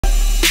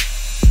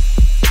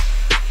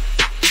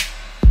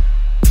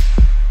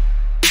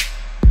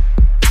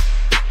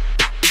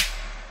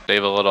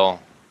Dave a little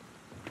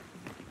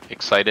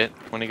excited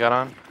when he got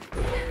on?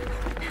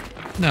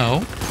 No.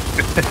 No. Look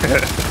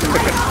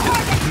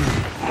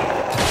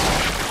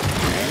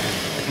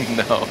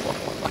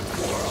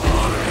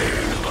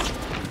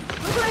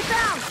what I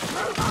found!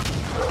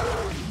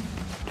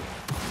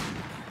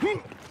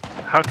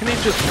 How can he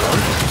just run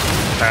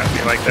at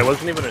me? Like, that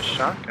wasn't even a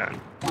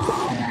shotgun.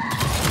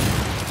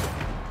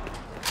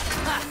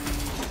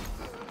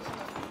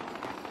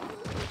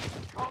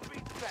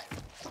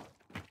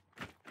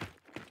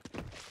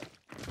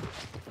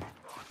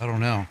 I don't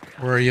know.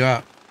 Where are you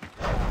at?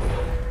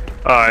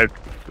 I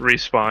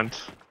respawned.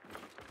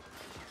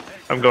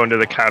 I'm going to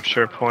the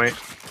capture point.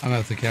 I'm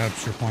at the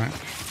capture point.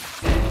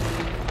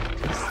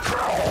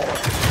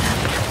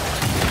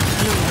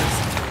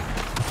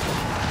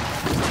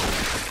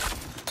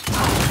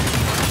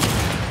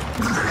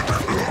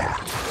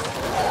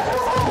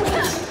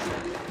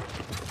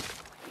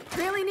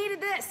 Really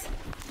needed this.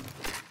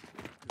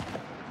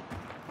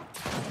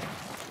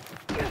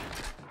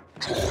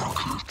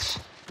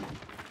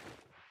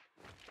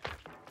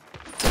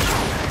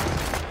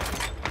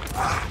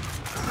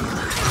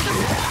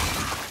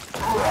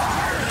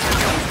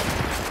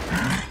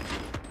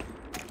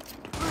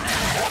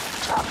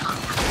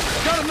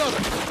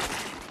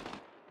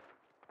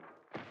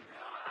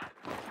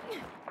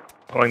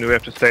 How long do we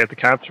have to stay at the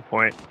capture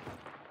point?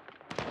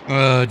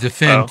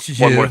 Defend you.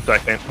 One more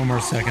second. One more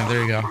second.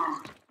 There you go.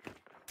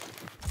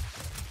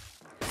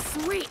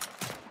 Sweet.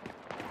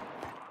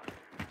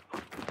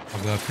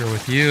 I'll go up here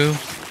with you.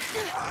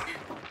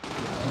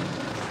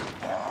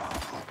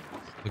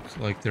 Looks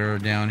like they're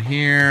down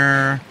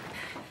here.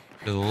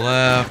 To the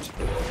left.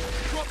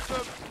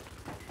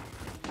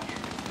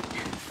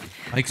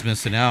 Mike's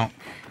missing out.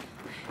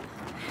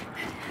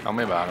 Tell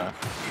me about it.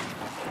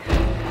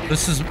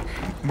 This is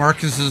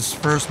Marcus's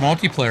first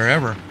multiplayer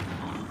ever.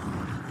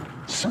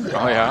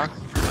 Oh yeah?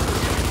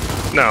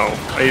 No,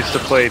 I used to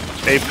play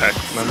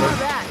Apex, remember? Not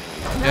bad.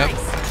 Yep.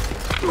 Nice.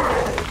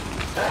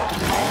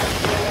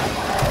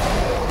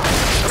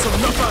 That's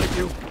enough out of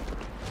you.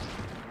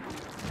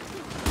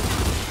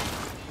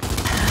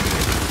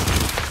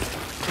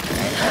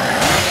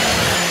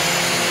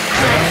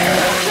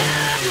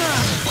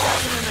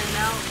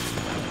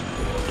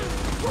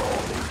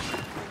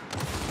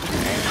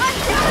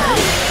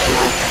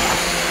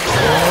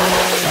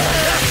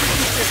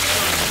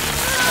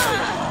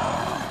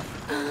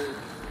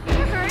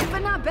 It hurt,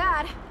 but not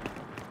bad.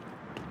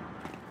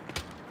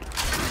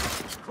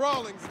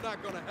 Crawling's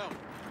not gonna help.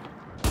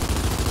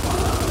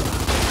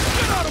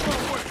 Get out of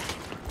my way!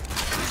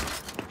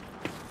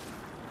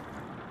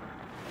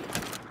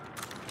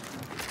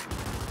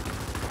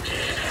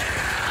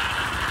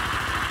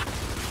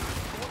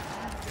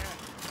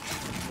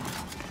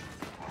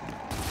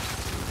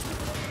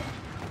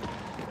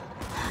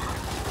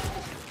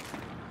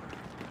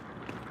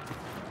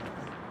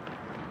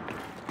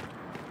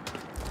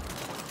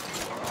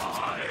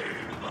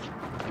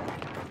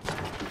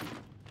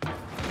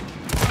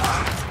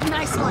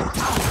 Nice one.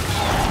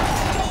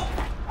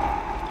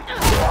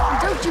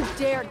 Don't you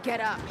dare get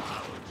up.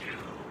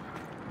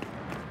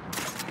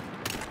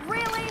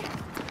 Really?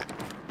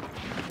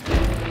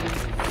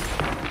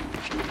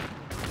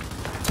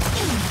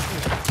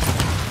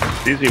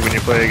 It's easy when you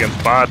play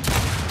against bots.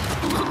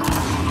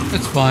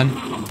 It's fun.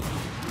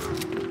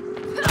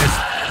 It's,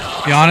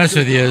 to be honest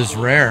with you, it's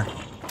rare.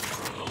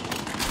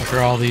 After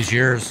all these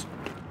years.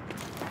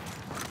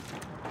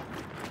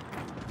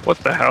 What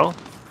the hell?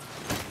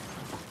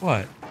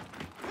 What?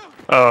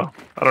 Oh,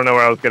 I don't know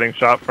where I was getting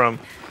shot from.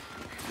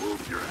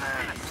 Move your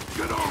ass!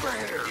 Get over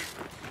here!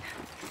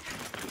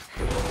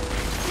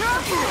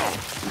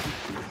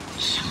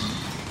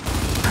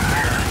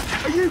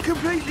 Are you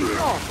completely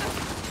off?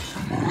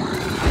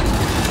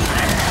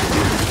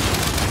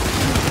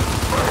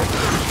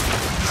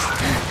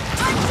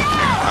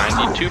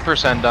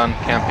 92% done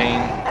campaign.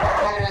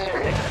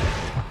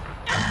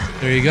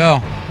 There you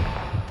go.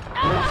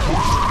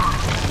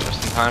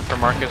 Just in time for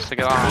Marcus to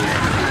get off.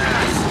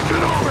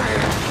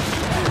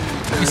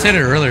 He said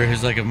it earlier.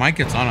 He's like, if Mike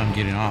gets on, I'm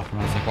getting off.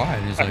 And I was like, why?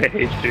 And he's I like,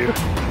 hate you.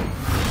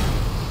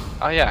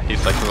 Oh yeah,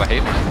 he's like, 'cause I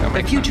hate Mike. That The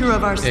makes future sense.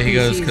 of our yeah, species he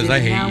goes, because I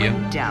is hate now you.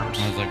 in doubt.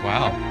 And I was like,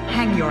 wow.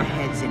 Hang your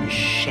heads in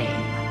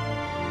shame.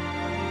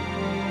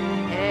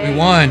 We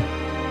won.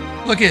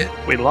 Look at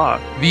We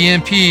lost.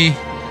 VMP,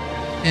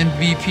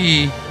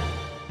 MVP.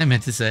 I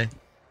meant to say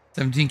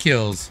 17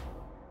 kills.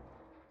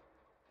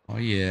 Oh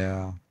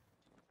yeah.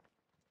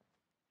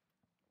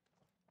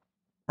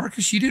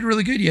 Marcus, you did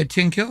really good. You had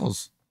 10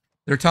 kills.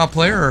 Their top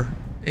player,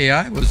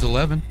 AI, was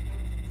 11.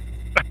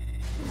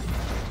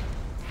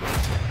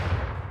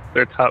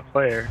 Their top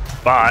player.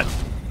 Bot.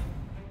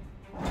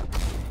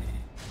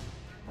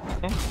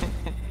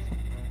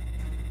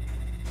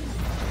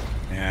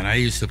 Man, I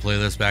used to play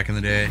this back in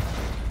the day.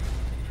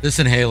 This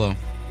and Halo.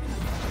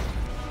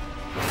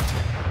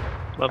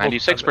 Level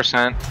 96%.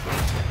 7.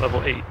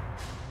 Level 8.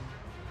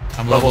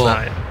 I'm Level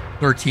level 9.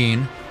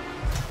 13.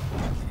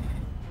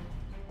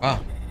 Wow.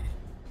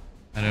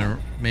 I don't.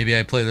 Maybe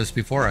I played this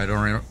before. I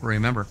don't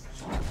remember.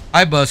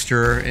 I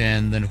Buster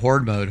and then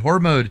Horde mode.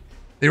 Horde mode,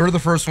 they were the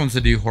first ones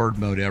to do Horde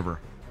mode ever.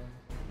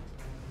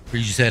 Where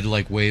you just had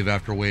like wave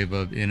after wave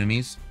of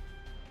enemies.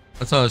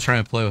 That's how I was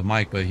trying to play with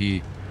Mike, but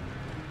he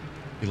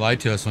lied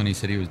to us when he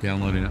said he was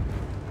downloading it.